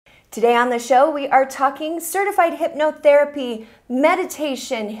Today on the show, we are talking certified hypnotherapy,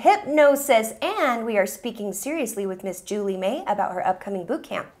 meditation, hypnosis, and we are speaking seriously with Miss Julie May about her upcoming boot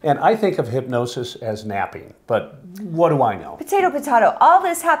camp. And I think of hypnosis as napping, but what do I know? Potato, potato. All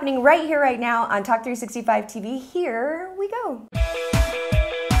this happening right here, right now on Talk 365 TV. Here we go.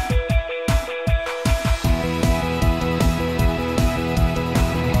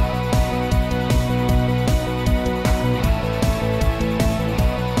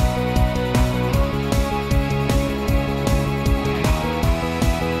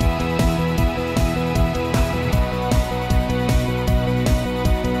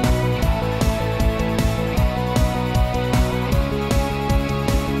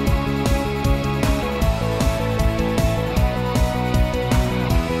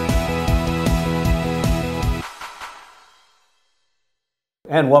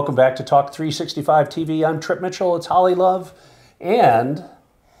 And welcome back to Talk 365 TV. I'm Trip Mitchell, it's Holly Love, and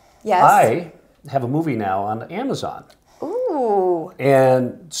yes, I have a movie now on Amazon. Ooh.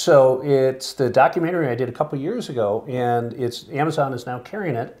 And so it's the documentary I did a couple years ago, and Amazon is now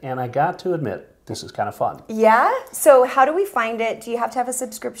carrying it, and I got to admit, this is kind of fun. Yeah? So how do we find it? Do you have to have a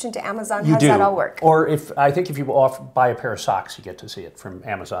subscription to Amazon? How does that all work? Or I think if you buy a pair of socks, you get to see it from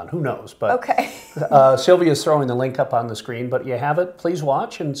Amazon. Who knows? But okay. Sylvia's throwing the link up on the screen, but you have it. Please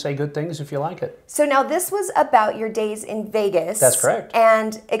watch and say good things if you like it. So now this was about your days in Vegas. That's correct.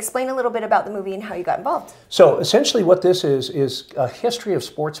 And explain a little bit about the movie and how you got involved. So essentially what this is a history of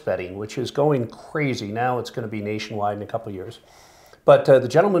sports betting, which is going crazy. Now it's going to be nationwide in a couple of years. But the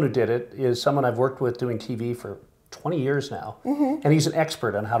gentleman who did it is someone I've worked with doing TV for 20 years now, and he's an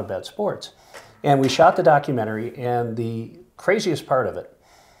expert on how to bet sports. And we shot the documentary, and the craziest part of it,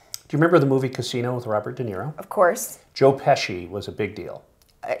 do you remember the movie Casino with Robert De Niro? Of course. Joe Pesci was a big deal.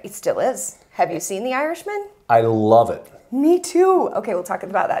 It still is. Have you seen The Irishman? I love it. Me too. Okay, we'll talk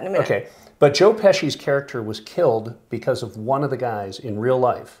about that in a minute. Okay, but Joe Pesci's character was killed because of one of the guys in real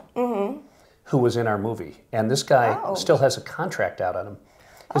life. Who was in our movie. And this guy still has a contract out on him.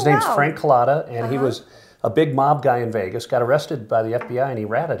 His name's Frank Collada, and he was a big mob guy in Vegas, got arrested by the FBI, and he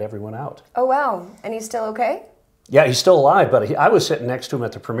ratted everyone out. Oh, wow. And he's still okay? Yeah, he's still alive, but I was sitting next to him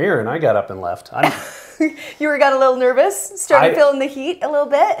at the premiere, and I got up and left. You got a little nervous? Started feeling the heat a little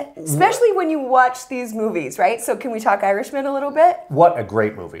bit? Especially when you watch these movies, right? So can we talk Irishman a little bit? What a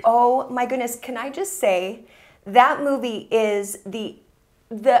great movie. Oh, my goodness. Can I just say, that movie is the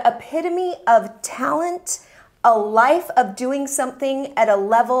epitome of talent, a life of doing something at a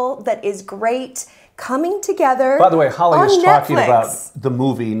level that is great, coming together. By the way, Holly is talking Netflix. about the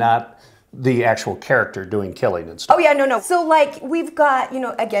movie, not the actual character doing killing and stuff. Oh yeah, no. So like we've got,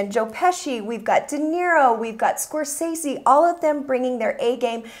 again, Joe Pesci, we've got De Niro, we've got Scorsese, all of them bringing their A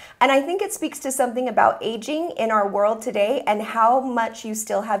game. And I think it speaks to something about aging in our world today and how much you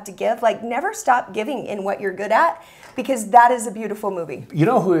still have to give. Like never stop giving in what you're good at, because that is a beautiful movie. You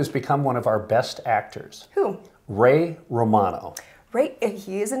know who has become one of our best actors? Who? Ray Romano. Ray,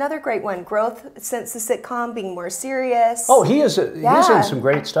 he is another great one. Growth since the sitcom, being more serious. Oh, he's in some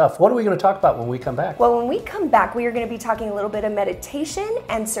great stuff. What are we going to talk about when we come back? Well, when we come back, we are going to be talking a little bit of meditation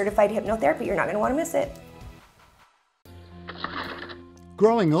and certified hypnotherapy. You're not going to want to miss it.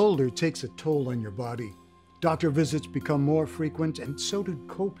 Growing older takes a toll on your body. Doctor visits become more frequent, and so do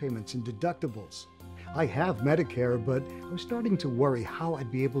co-payments and deductibles. I have Medicare, but I was starting to worry how I'd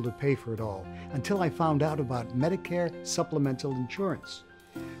be able to pay for it all until I found out about Medicare supplemental insurance.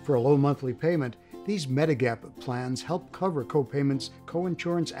 For a low monthly payment, these Medigap plans help cover co-payments,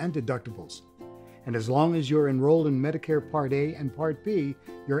 co-insurance, and deductibles. And as long as you're enrolled in Medicare Part A and Part B,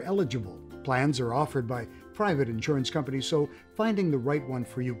 you're eligible. Plans are offered by private insurance companies, so finding the right one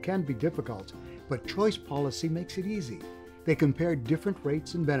for you can be difficult, but Choice Policy makes it easy. They compared different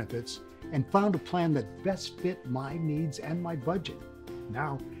rates and benefits and found a plan that best fit my needs and my budget.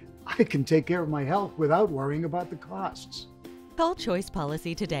 Now, I can take care of my health without worrying about the costs. Call Choice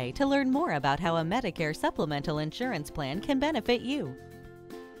Policy today to learn more about how a Medicare supplemental insurance plan can benefit you.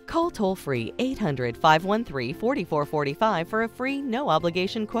 Call toll-free 800-513-4445 for a free,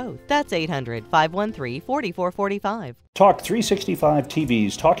 no-obligation quote. That's 800-513-4445. Talk 365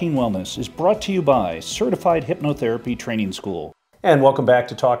 TV's Talking Wellness is brought to you by Certified Hypnotherapy Training School. And welcome back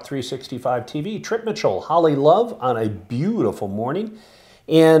to Talk 365 TV. Trip Mitchell, Holly Love on a beautiful morning.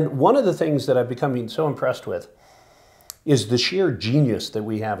 And one of the things that I've become so impressed with is the sheer genius that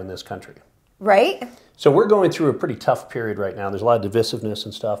we have in this country. Right? So we're going through a pretty tough period right now. There's a lot of divisiveness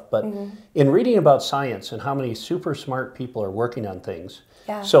and stuff. But in reading about science and how many super smart people are working on things.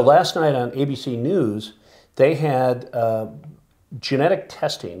 Yeah. So last night on ABC News, they had genetic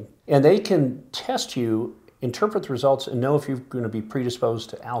testing, and they can test you interpret the results and know if you're going to be predisposed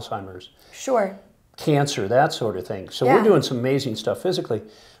to Alzheimer's, Sure. cancer, that sort of thing. So Yeah. we're doing some amazing stuff physically.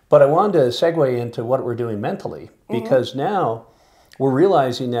 But I wanted to segue into what we're doing mentally, because now we're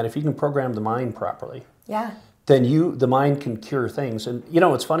realizing that if you can program the mind properly, Yeah. then the mind can cure things. And you know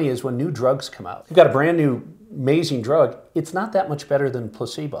what's funny is when new drugs come out, you've got a brand new amazing drug, it's not that much better than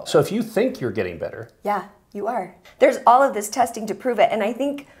placebo. So if you think you're getting better, Yeah, you are. There's all of this testing to prove it. And I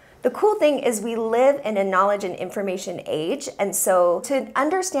think the cool thing is we live in a knowledge and information age. And so to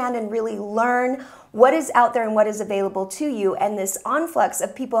understand and really learn what is out there and what is available to you, and this influx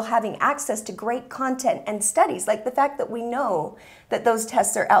of people having access to great content and studies, like the fact that we know that those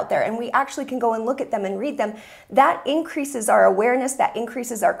tests are out there and we actually can go and look at them and read them, that increases our awareness, that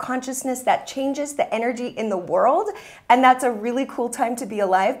increases our consciousness, that changes the energy in the world. And that's a really cool time to be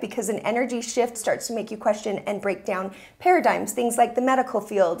alive, because an energy shift starts to make you question and break down paradigms, things like the medical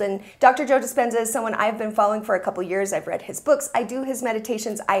field. And Dr. Joe Dispenza is someone I've been following for a couple years. I've read his books. I do his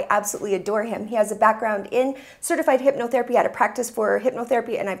meditations. I absolutely adore him. He has a background in certified hypnotherapy, had a practice for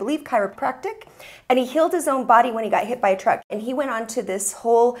hypnotherapy and I believe chiropractic. And he healed his own body when he got hit by a truck. And he went on to this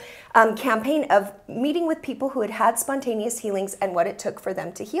whole campaign of meeting with people who had had spontaneous healings and what it took for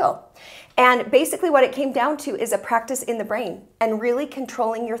them to heal. And basically what it came down to is a practice in the brain and really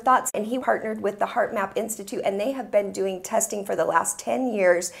controlling your thoughts. And he partnered with the HeartMap Institute, and they have been doing testing for the last 10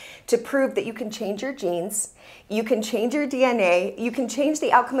 years to prove that you can change your genes, you can change your DNA, you can change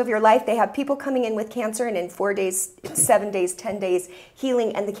the outcome of your life. They have people coming in with cancer and in 4 days, 7 days, 10 days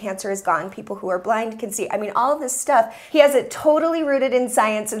healing, and the cancer is gone. People who are blind can see. I mean, all of this stuff. He has it totally rooted in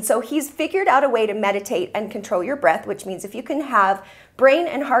science, and so he's figured out a way to meditate and control your breath, which means if you can have brain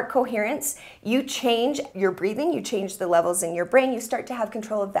and heart coherence, you change your breathing, you change the levels in your brain, you start to have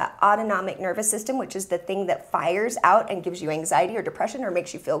control of that autonomic nervous system, which is the thing that fires out and gives you anxiety or depression or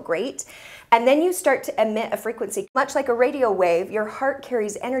makes you feel great. And then you start to emit a frequency. Much like a radio wave, your heart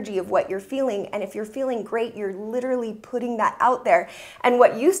carries energy of what you're feeling, and if you're feeling great, you're literally putting that out there. And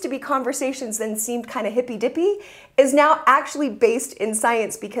what used to be conversations then seemed kind of hippy-dippy is now actually based in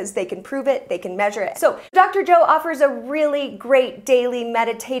science, because they can prove it, they can measure it. So Dr. Joe offers a really great daily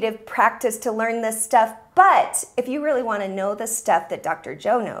meditative practice to learn this stuff. But if you really want to know the stuff that Dr.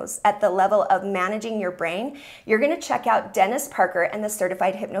 Joe knows at the level of managing your brain, you're going to check out Dennis Parker and the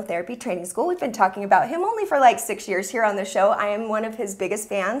Certified Hypnotherapy Training School. We've been talking about him only for like 6 years here on the show. I am one of his biggest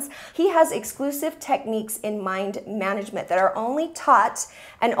fans. He has exclusive techniques in mind management that are only taught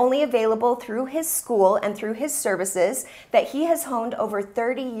and only available through his school and through his services that he has honed over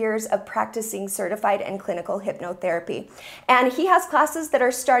 30 years of practicing certified and clinical hypnotherapy. And he has classes that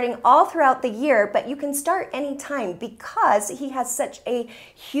are starting all throughout the year, but you can start anytime because he has such a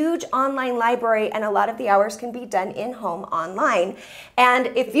huge online library, and a lot of the hours can be done in home online. And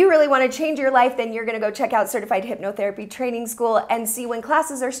if you really want to change your life, then you're going to go check out Certified Hypnotherapy Training School and see when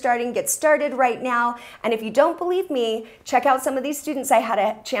classes are starting. Get started right now. And if you don't believe me, check out some of these students I had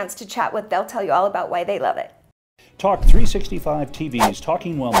a chance to chat with. They'll tell you all about why they love it. Talk 365 TV's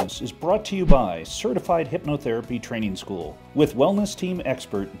Talking Wellness is brought to you by Certified Hypnotherapy Training School with wellness team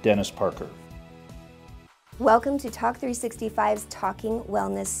expert Dennis Parker. Welcome to Talk 365's Talking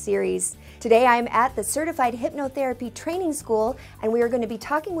Wellness series. Today I'm at the Certified Hypnotherapy Training School, and we are going to be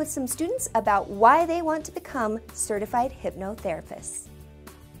talking with some students about why they want to become certified hypnotherapists.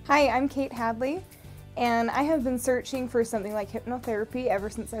 Hi, I'm Kate Hadley, and I have been searching for something like hypnotherapy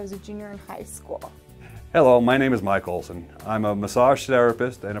ever since I was a junior in high school. Hello, my name is Mike Olson. I'm a massage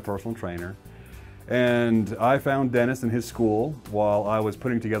therapist and a personal trainer. And I found Dennis in his school while I was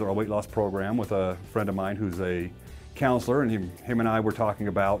putting together a weight loss program with a friend of mine who's a counselor, and him and I were talking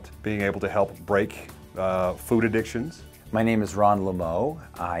about being able to help break food addictions. My name is Ron Lameau.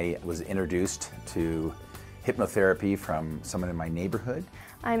 I was introduced to hypnotherapy from someone in my neighborhood.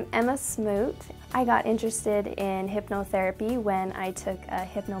 I'm Emma Smoot. I got interested in hypnotherapy when I took a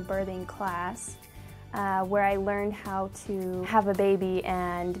hypnobirthing class. Where I learned how to have a baby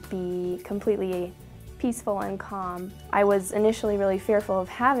and be completely peaceful and calm. I was initially really fearful of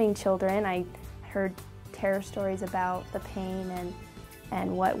having children. I heard terror stories about the pain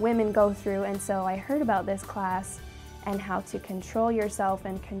and what women go through, and so I heard about this class and how to control yourself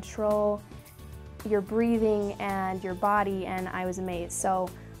and control your breathing and your body, and I was amazed. So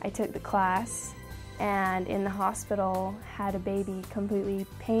I took the class, and in the hospital had a baby completely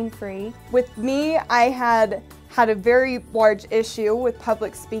pain-free. With me, I had a very large issue with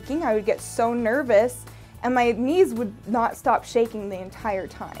public speaking. I would get so nervous and my knees would not stop shaking the entire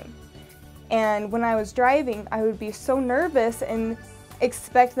time. And when I was driving, I would be so nervous and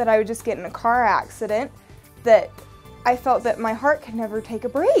expect that I would just get in a car accident that I felt that my heart could never take a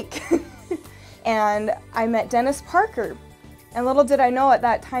break. and I met Dennis Parker. And little did I know at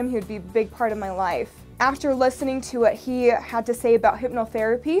that time he would be a big part of my life. After listening to what he had to say about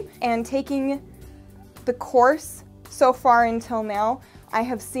hypnotherapy and taking the course so far until now, I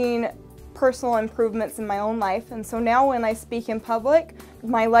have seen personal improvements in my own life. And so now when I speak in public,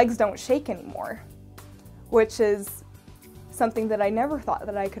 my legs don't shake anymore, which is something that I never thought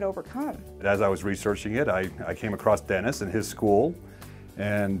that I could overcome. As I was researching it, I came across Dennis and his school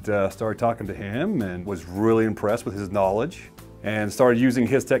and started talking to him and was really impressed with his knowledge and started using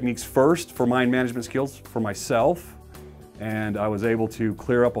his techniques first for mind management skills for myself. And I was able to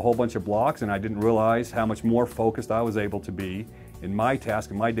clear up a whole bunch of blocks, and I didn't realize how much more focused I was able to be in my task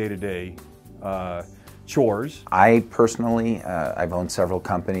and my day-to-day chores. I personally, I've owned several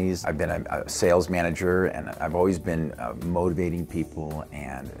companies. I've been a sales manager, and I've always been motivating people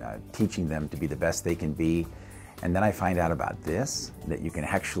and teaching them to be the best they can be. And then I find out about this, that you can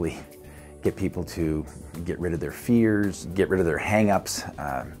actually get people to get rid of their fears, get rid of their hang-ups,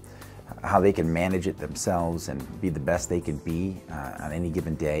 how they can manage it themselves and be the best they can be on any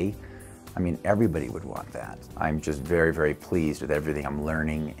given day. I mean, everybody would want that. I'm just very, very pleased with everything I'm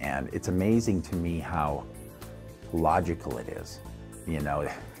learning, and it's amazing to me how logical it is. You know,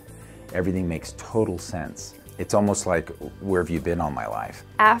 everything makes total sense. It's almost like, where have you been all my life?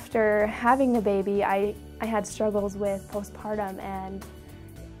 After having the baby, I had struggles with postpartum, and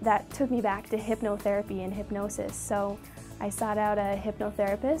that took me back to hypnotherapy and hypnosis. So I sought out a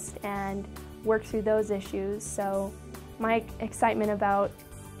hypnotherapist and worked through those issues. So my excitement about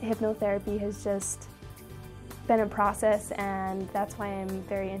hypnotherapy has just been a process, and that's why I'm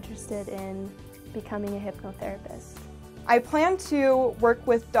very interested in becoming a hypnotherapist. I plan to work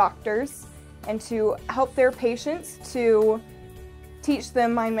with doctors and to help their patients, to teach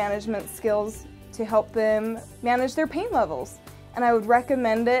them mind management skills, to help them manage their pain levels. And I would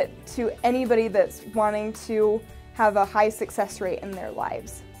recommend it to anybody that's wanting to have a high success rate in their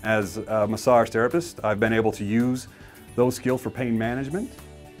lives. As a massage therapist, I've been able to use those skills for pain management.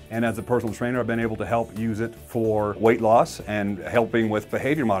 And as a personal trainer, I've been able to help use it for weight loss and helping with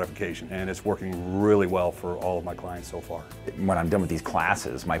behavior modification. And it's working really well for all of my clients so far. When I'm done with these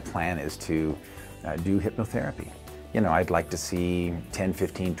classes, my plan is to do hypnotherapy. You know, I'd like to see 10,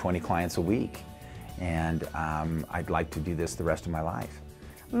 15, 20 clients a week. And I'd like to do this the rest of my life.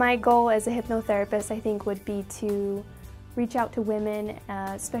 My goal as a hypnotherapist, I think, would be to reach out to women,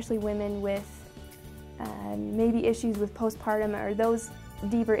 especially women with maybe issues with postpartum or those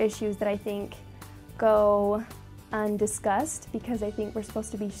deeper issues that I think go undiscussed, because I think we're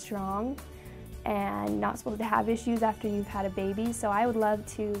supposed to be strong and not supposed to have issues after you've had a baby. So I would love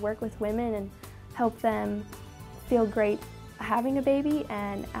to work with women and help them feel great having a baby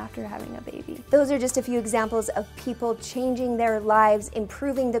and after having a baby. Those are just a few examples of people changing their lives,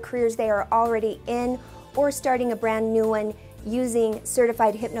 improving the careers they are already in, or starting a brand new one using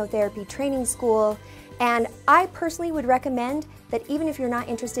Certified Hypnotherapy Training School. And I personally would recommend that even if you're not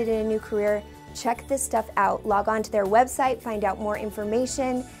interested in a new career, check this stuff out. Log on to their website, find out more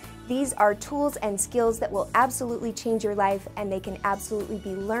information. These are tools and skills that will absolutely change your life, and they can absolutely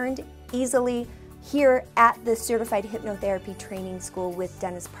be learned easily here at the Certified Hypnotherapy Training School with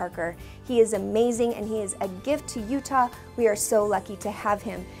Dennis Parker. He is amazing, and he is a gift to Utah. We are so lucky to have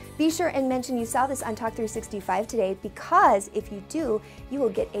him. Be sure and mention you saw this on Talk 365 today, because if you do, you will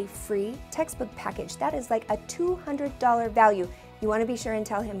get a free textbook package. That is like a $200 value. You want to be sure and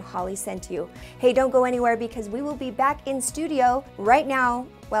tell him Holly sent you. Hey, don't go anywhere, because we will be back in studio right now,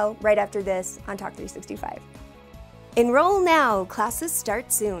 well, right after this on Talk 365. Enroll now. Classes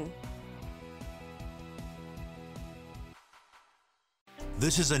start soon.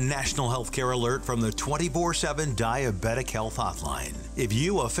 This is a national healthcare alert from the 24/7 Diabetic Health Hotline. If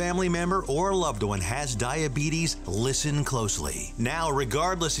you, a family member, or a loved one has diabetes, listen closely. Now,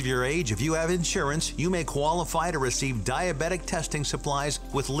 regardless of your age, if you have insurance, you may qualify to receive diabetic testing supplies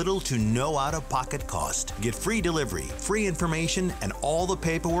with little to no out-of-pocket cost. Get free delivery, free information, and all the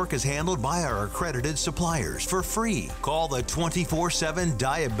paperwork is handled by our accredited suppliers for free. Call the 24/7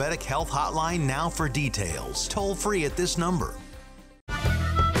 Diabetic Health Hotline now for details. Toll free at this number.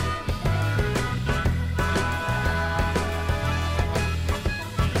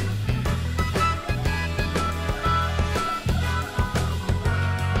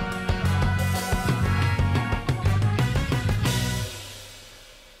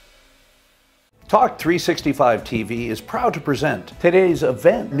 Talk 365 TV is proud to present today's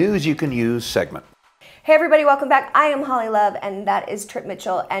Event News You Can Use segment. Hey everybody, welcome back. I am Holly Love, and that is Trip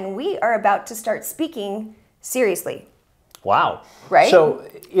Mitchell, and we are about to start speaking seriously. Wow. Right? So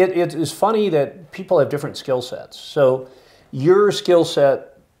it is funny that people have different skill sets. So your skill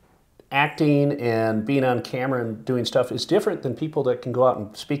set acting and being on camera and doing stuff is different than people that can go out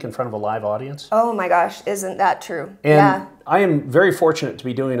and speak in front of a live audience. Oh my gosh, isn't that true? And yeah. I am very fortunate to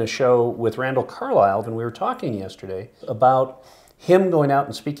be doing a show with Randall Carlisle, and we were talking yesterday about him going out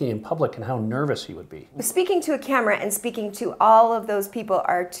and speaking in public and how nervous he would be. Speaking to a camera and speaking to all of those people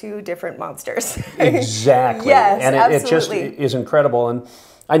are two different monsters. Exactly. Yes, and it just absolutely. is incredible. And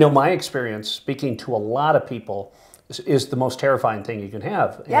I know my experience speaking to a lot of people is the most terrifying thing you can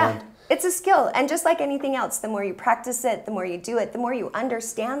have. Yeah. And it's a skill, and just like anything else, the more you practice it, the more you do it, the more you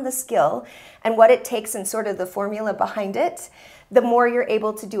understand the skill and what it takes and sort of the formula behind it, the more you're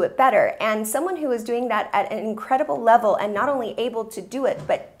able to do it better. And someone who is doing that at an incredible level and not only able to do it,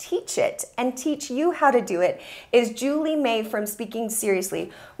 but teach it and teach you how to do it is Julie May from Speaking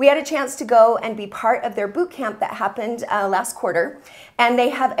Seriously. We had a chance to go and be part of their boot camp that happened last quarter. And they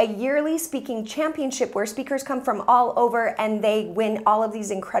have a yearly speaking championship where speakers come from all over and they win all of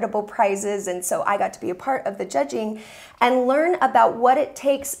these incredible prizes. And so I got to be a part of the judging and learn about what it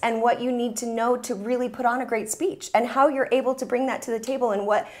takes and what you need to know to really put on a great speech and how you're able to bring that to the table and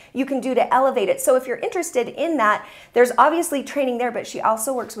what you can do to elevate it. So if you're interested in that, there's obviously training there, but she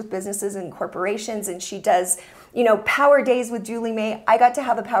also works with businesses and corporations, and she does, you know, power days with Julie May. I got to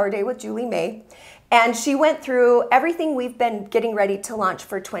have a power day with Julie May. And she went through everything we've been getting ready to launch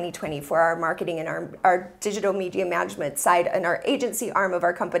for 2020 for our marketing and our digital media management side and our agency arm of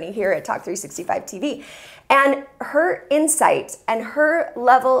our company here at Talk 365 TV. And her insight and her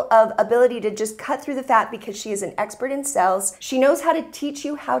level of ability to just cut through the fat, because she is an expert in sales. She knows how to teach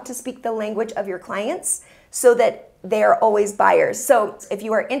you how to speak the language of your clients so that they are always buyers. So if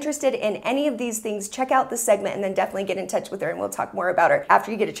you are interested in any of these things, check out the segment and then definitely get in touch with her, and we'll talk more about her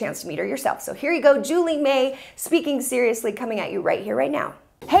after you get a chance to meet her yourself. So here you go, Julie May, Speaking Seriously, coming at you right here, right now.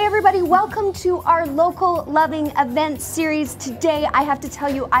 Hey everybody, welcome to our local loving event series. Today I have to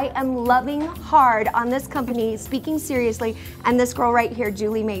tell you I am loving hard on this company, Speaking Seriously, and this girl right here,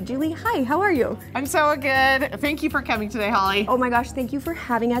 Julie May. Julie, hi, how are you? I'm so good. Thank you for coming today, Holly. Oh my gosh, thank you for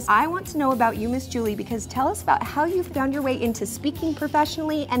having us. I want to know about you, Miss Julie, because tell us about how you found your way into speaking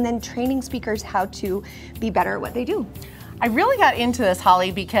professionally and then training speakers how to be better at what they do. I really got into this,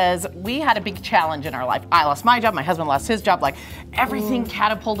 Holly, because we had a big challenge in our life. I lost my job, my husband lost his job, like everything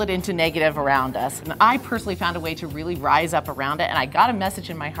catapulted into negative around us. And I personally found a way to really rise up around it, and I got a message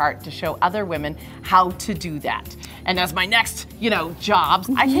in my heart to show other women how to do that. And as my next,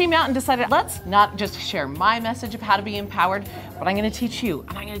 jobs, I came out and decided, let's not just share my message of how to be empowered, but I'm gonna teach you,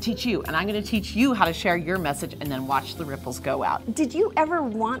 and I'm gonna teach you, and I'm gonna teach you how to share your message, and then watch the ripples go out. Did you ever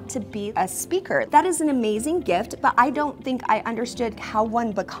want to be a speaker? That is an amazing gift, but I don't think I understood how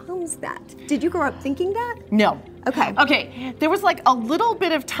one becomes that. Did you grow up thinking that? No. Okay. Okay, there was like a little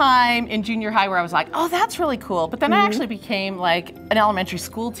bit of time in junior high where I was like, oh, that's really cool. But then I actually became like an elementary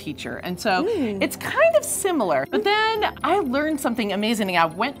school teacher. And so it's kind of similar. But then I learned something amazing. I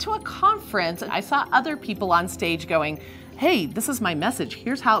went to a conference and I saw other people on stage going, hey, this is my message.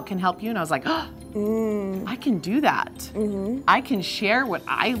 Here's how it can help you. And I was like, oh, I can do that. I can share what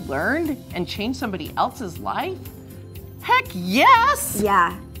I learned and change somebody else's life. Heck yes!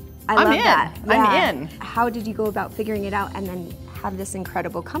 Yeah. I love that. Yeah. I'm in. How did you go about figuring it out and then have this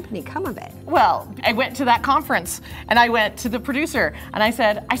incredible company come of it? Well, I went to that conference and I went to the producer and I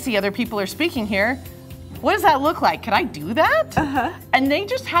said, I see other people are speaking here. What does that look like? Can I do that? And they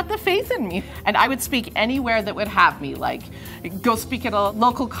just had the faith in me. And I would speak anywhere that would have me, like go speak at a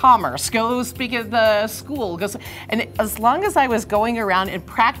local commerce, go speak at the school. And as long as I was going around and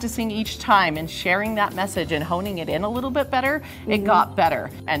practicing each time and sharing that message and honing it in a little bit better, it got better.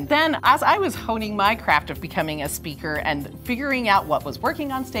 And then as I was honing my craft of becoming a speaker and figuring out what was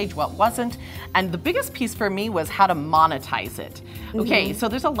working on stage, what wasn't, and the biggest piece for me was how to monetize it. Okay, so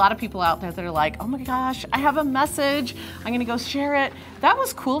there's a lot of people out there that are like, oh my gosh, I have a message, I'm gonna go share it. That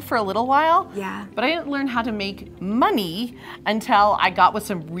was cool for a little while, but I didn't learn how to make money until I got with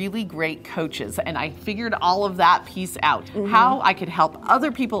some really great coaches and I figured all of that piece out. How I could help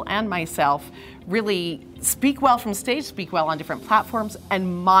other people and myself really speak well from stage, speak well on different platforms, and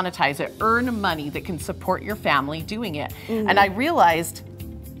monetize it, earn money that can support your family doing it. And I realized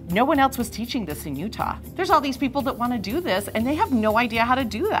no one else was teaching this in Utah. There's all these people that want to do this and they have no idea how to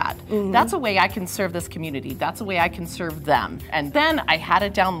do that. That's a way I can serve this community. That's a way I can serve them. And then I had a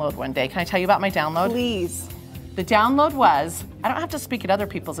download one day. Can I tell you about my download? Please. The download was, I don't have to speak at other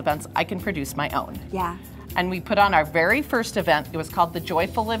people's events, I can produce my own. Yeah. And we put on our very first event. It was called the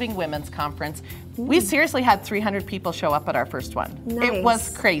Joyful Living Women's Conference. We seriously had 300 people show up at our first one. Nice. It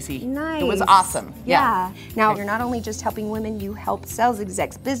was crazy. Nice. It was awesome. Yeah. Now, you're not only just helping women, you help sales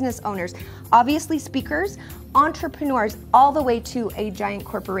execs, business owners, obviously speakers, entrepreneurs, all the way to a giant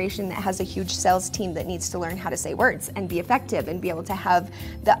corporation that has a huge sales team that needs to learn how to say words and be effective and be able to have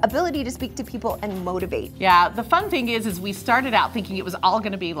the ability to speak to people and motivate. Yeah, the fun thing is we started out thinking it was all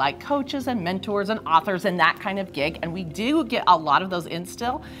going to be like coaches and mentors and authors and that kind of gig, and we do get a lot of those in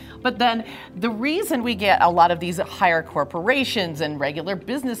still. But then the reason we get a lot of these higher corporations and regular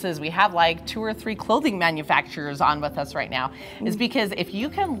businesses, we have like 2 or 3 clothing manufacturers on with us right now, is because if you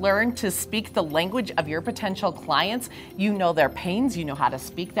can learn to speak the language of your potential clients, you know their pains, you know how to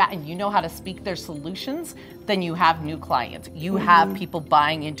speak that, and you know how to speak their solutions, then you have new clients. You have people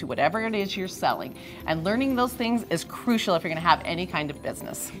buying into whatever it is you're selling. And learning those things is crucial if you're gonna have any kind of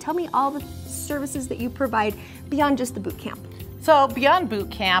business. Tell me all the services that you provide beyond just the boot camp. So beyond boot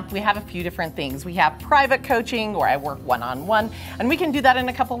camp, we have a few different things. We have private coaching, where I work one-on-one, and we can do that in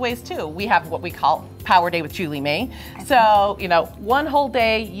a couple ways too. We have what we call Power Day with Julie May. So, you know, one whole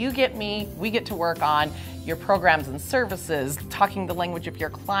day, you get me, we get to work on your programs and services, talking the language of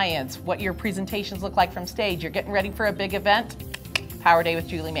your clients, what your presentations look like from stage. You're getting ready for a big event, Power Day with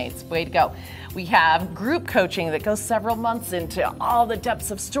Julie May. It's the way to go. We have group coaching that goes several months into all the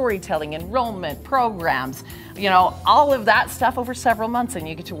depths of storytelling, enrollment, programs, you know, all of that stuff over several months, and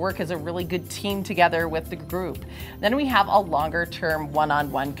you get to work as a really good team together with the group. Then we have a longer term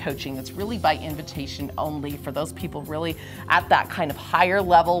one-on-one coaching that's really by invitation only for those people really at that kind of higher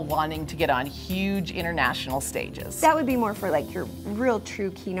level wanting to get on huge international stages. That would be more for like your real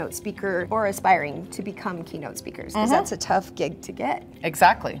true keynote speaker or aspiring to become keynote speakers, because that's a tough gig to get.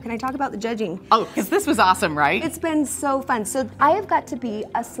 Exactly. Can I talk about the judging? Oh, because this was awesome, right? It's been so fun. So I have got to be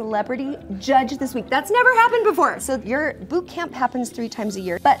a celebrity judge this week. That's never happened before. So your boot camp happens 3 times a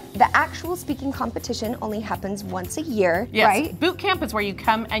year, but the actual speaking competition only happens once a year, yes. Right? Boot camp is where you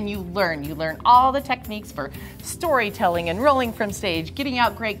come and you learn. You learn all the techniques for storytelling and rolling from stage, getting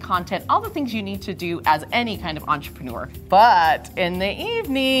out great content, all the things you need to do as any kind of entrepreneur. But in the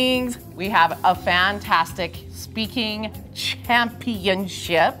evenings, we have a fantastic speaking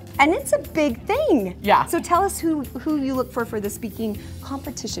championship. And it's a big thing. Yeah. So tell us who you look for the speaking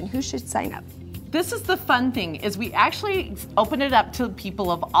competition. Who should sign up? This is the fun thing, is we actually open it up to people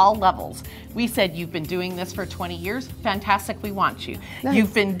of all levels. We said, you've been doing this for 20 years, fantastic, we want you. Nice.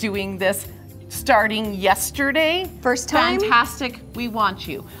 You've been doing this starting yesterday, first time, fantastic, we want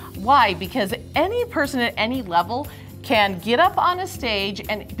you. Why? Because any person at any level can get up on a stage,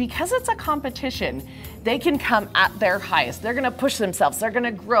 and because it's a competition, they can come at their highest. They're gonna push themselves, they're gonna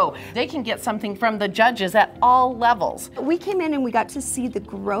grow. They can get something from the judges at all levels. We came in and we got to see the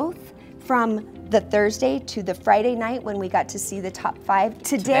growth from the Thursday to the Friday night when we got to see the top 5.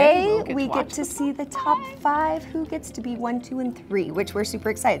 Today we get to see the top 5, who gets to be 1, 2, and 3, which we're super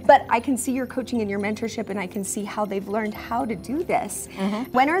excited. But I can see your coaching and your mentorship, and I can see how they've learned how to do this.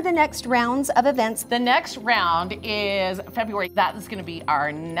 When are the next rounds of events? The next round is February. That is gonna be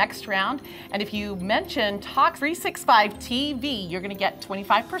our next round. And if you mention Talk 365 TV, you're gonna get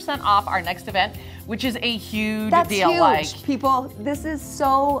 25% off our next event, which is a huge deal. That's huge, people. This is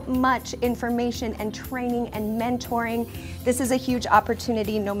so much information and training and mentoring. This is a huge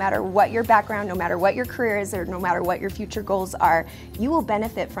opportunity. No matter what your background, no matter what your career is, or no matter what your future goals are, you will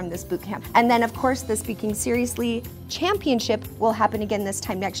benefit from this boot camp. And then of course the Speaking Seriously Championship will happen again this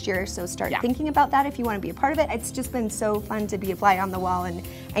time next year, so start thinking about that if you want to be a part of it. It's just been so fun to be a fly on the wall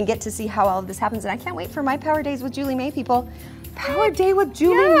and get to see how all of this happens, and I can't wait for my Power Days with Julie May, people. Power Day with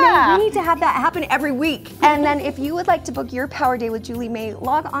Julie May. We need to have that happen every week. And then if you would like to book your Power Day with Julie May,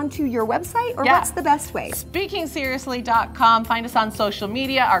 log onto your website, or what's the best way? SpeakingSeriously.com. Find us on social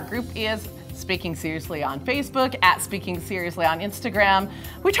media. Our group is Speaking Seriously on Facebook, at Speaking Seriously on Instagram.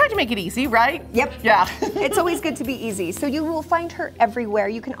 We tried to make it easy, right? Yep. Yeah. It's always good to be easy. So you will find her everywhere.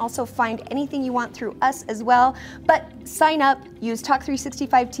 You can also find anything you want through us as well. But sign up, use Talk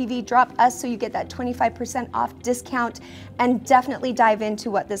 365 TV, drop us so you get that 25% off discount, and definitely dive into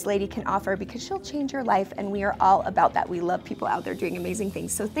what this lady can offer, because she'll change your life, and we are all about that. We love people out there doing amazing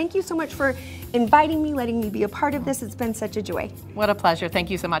things. So thank you so much for inviting me, letting me be a part of this. It's been such a joy. What a pleasure. Thank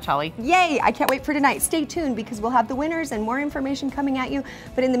you so much, Holly. Yay! I can't wait for tonight. Stay tuned, because we'll have the winners and more information coming at you.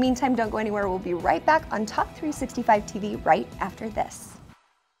 But in the meantime, don't go anywhere. We'll be right back on Talk 365 TV right after this.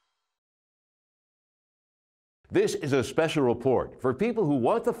 This is a special report for people who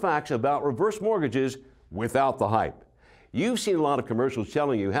want the facts about reverse mortgages without the hype. You've seen a lot of commercials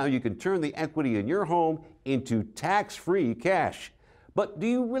telling you how you can turn the equity in your home into tax-free cash. But do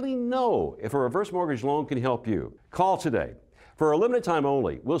you really know if a reverse mortgage loan can help you? Call today. For a limited time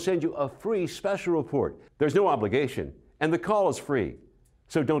only, we'll send you a free special report. There's no obligation, and the call is free.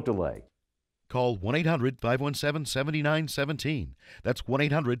 So don't delay. Call 1-800-517-7917. That's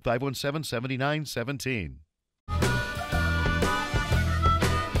 1-800-517-7917.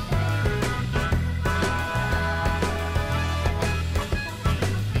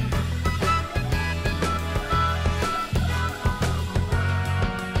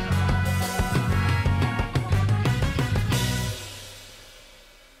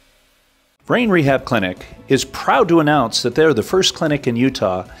 Brain Rehab Clinic is proud to announce that they're the first clinic in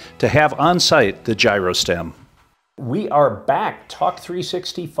Utah to have on-site the gyrostem. We are back, Talk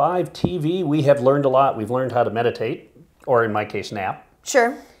 365 TV. We have learned a lot. We've learned how to meditate, or in my case, nap.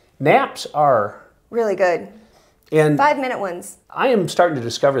 Sure. Naps are really good. And 5-minute ones. I am starting to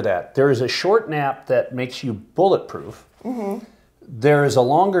discover that. There is a short nap that makes you bulletproof. Mm-hmm. There is a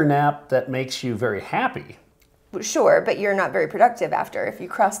longer nap that makes you very happy. Sure, but you're not very productive after if you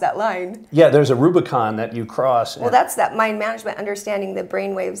cross that line. Yeah, there's a Rubicon that you cross. Well, that's that mind management, understanding the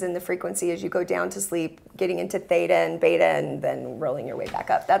brain waves and the frequency as you go down to sleep, getting into theta and beta, and then rolling your way back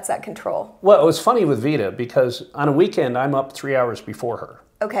up. That's that control. Well, it was funny with Vita because on a weekend, I'm up 3 hours before her.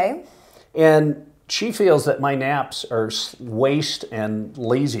 Okay. And she feels that my naps are waste and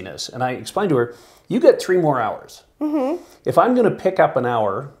laziness. And I explained to her, you get 3 more hours. Mm-hmm. If I'm going to pick up an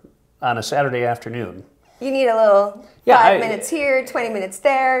hour on a Saturday afternoon, you need a little 5 minutes here, 20 minutes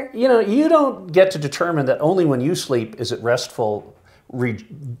there. You know, you don't get to determine that only when you sleep is it restful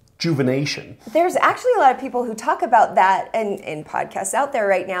rejuvenation. There's actually a lot of people who talk about that in podcasts out there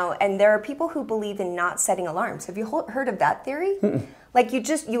right now, and there are people who believe in not setting alarms. Have you heard of that theory? Mm-mm. Like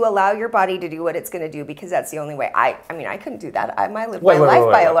you allow your body to do what it's going to do because that's the only way. I mean, I couldn't do that. I live my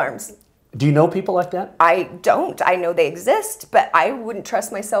life by alarms. Do you know people like that? I don't. I know they exist, but I wouldn't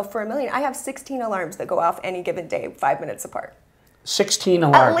trust myself for a million. I have 16 alarms that go off any given day, 5 minutes apart. 16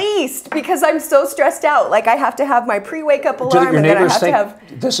 alarms? At least, because I'm so stressed out. Like I have to have my pre-wake up alarm, and then I have to have...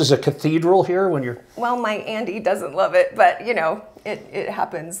 This is a cathedral here when you're... Well, my Andy doesn't love it, but you know, it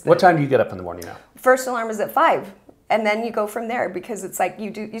happens. What time do you get up in the morning now? First alarm is at 5. And then you go from there because it's like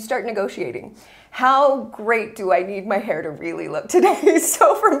you start negotiating. How great do I need my hair to really look today?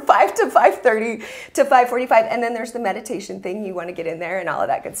 So from 5 to 5:30 to 5:45, and then there's the meditation thing. You want to get in there and all of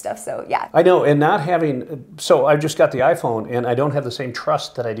that good stuff. So yeah. I know, and not having, so I just got the iPhone and I don't have the same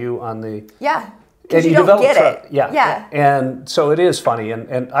trust that I do on the... Yeah, because you don't get it. Yeah. And so it is funny,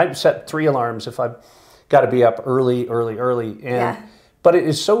 and I've set 3 alarms if I've got to be up early. But it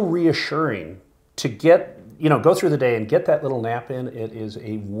is so reassuring to get... You know, go through the day and get that little nap in. It is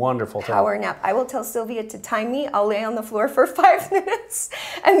a wonderful thing. Power nap. I will tell Sylvia to time me. I'll lay on the floor for 5 minutes,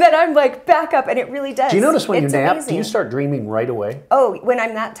 and then I'm like back up, and it really does. Do you notice when you nap, amazing. do you start dreaming right away? Oh, when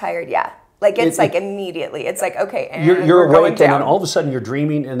I'm that tired, yeah. Like it's like immediately. It's like, okay, and you're awake, and then all of a sudden you're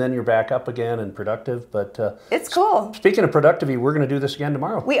dreaming, and then you're back up again and productive. But it's cool. Speaking of productivity, we're going to do this again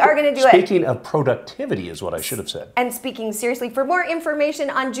tomorrow. We are going to do it. Speaking of productivity is what I should have said. And speaking seriously, for more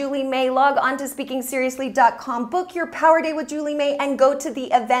information on Julie May, log on to speakingseriously.com, book your Power Day with Julie May, and go to the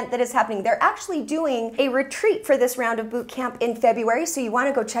event that is happening. They're actually doing a retreat for this round of boot camp in February, so you want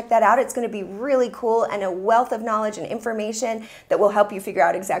to go check that out. It's going to be really cool and a wealth of knowledge and information that will help you figure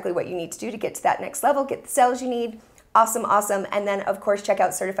out exactly what you need to do to get to that next level. Get the sales you need. Awesome, awesome. And then, of course, check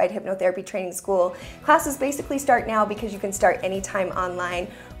out Certified Hypnotherapy Training School. Classes basically start now because you can start anytime online.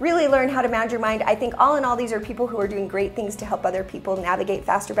 Really learn how to manage your mind. I think all in all, these are people who are doing great things to help other people navigate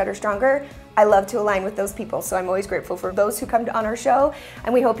faster, better, stronger. I love to align with those people, so I'm always grateful for those who come on our show,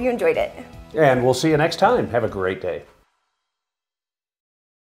 and we hope you enjoyed it. And we'll see you next time. Have a great day.